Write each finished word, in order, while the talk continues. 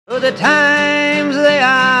the times they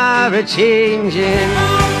are a-changing.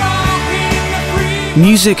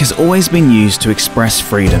 Music has always been used to express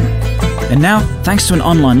freedom. And now, thanks to an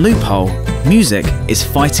online loophole, music is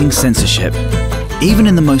fighting censorship. Even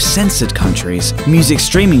in the most censored countries, music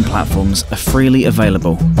streaming platforms are freely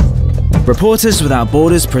available. Reporters Without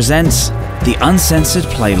Borders presents the Uncensored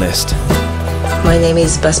Playlist. My name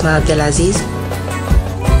is Basma Abdelaziz.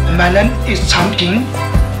 My name is Chang Ping.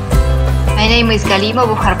 My name is Galima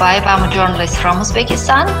Bukharbayev. I'm a journalist from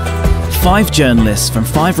Uzbekistan. 5 journalists from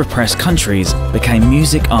 5 repressed countries became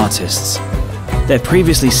music artists. Their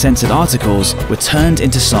previously censored articles were turned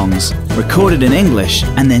into songs, recorded in English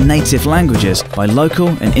and their native languages by local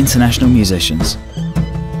and international musicians.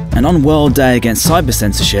 And on World Day Against Cyber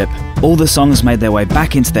Censorship, all the songs made their way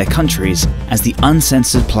back into their countries as the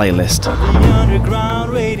Uncensored Playlist.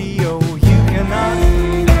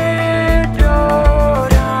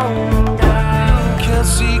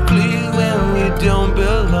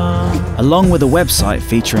 Along with a website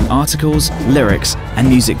featuring articles, lyrics and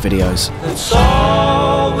music videos. That's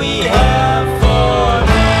all we have for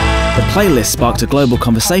now. The playlist sparked a global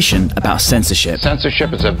conversation about censorship.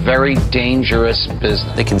 Censorship is a very dangerous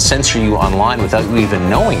business. They can censor you online without you even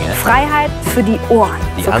knowing it. Freiheit für die Ohren.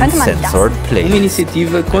 The Uncensored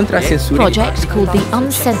Playlist. Project called the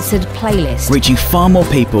Uncensored Playlist. Reaching far more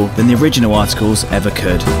people than the original articles ever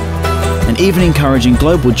could. And even encouraging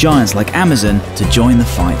global giants like Amazon to join the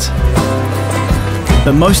fight.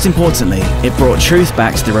 But most importantly, it brought truth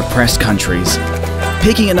back to the repressed countries,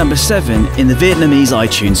 peaking at number 7 in the Vietnamese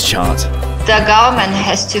iTunes chart. The government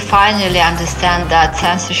has to finally understand that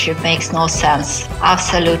censorship makes no sense.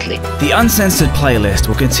 Absolutely. The Uncensored Playlist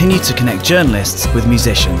will continue to connect journalists with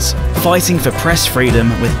musicians, fighting for press freedom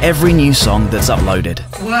with every new song that's uploaded.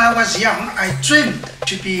 When I was young, I dreamed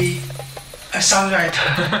to be a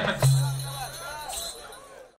songwriter.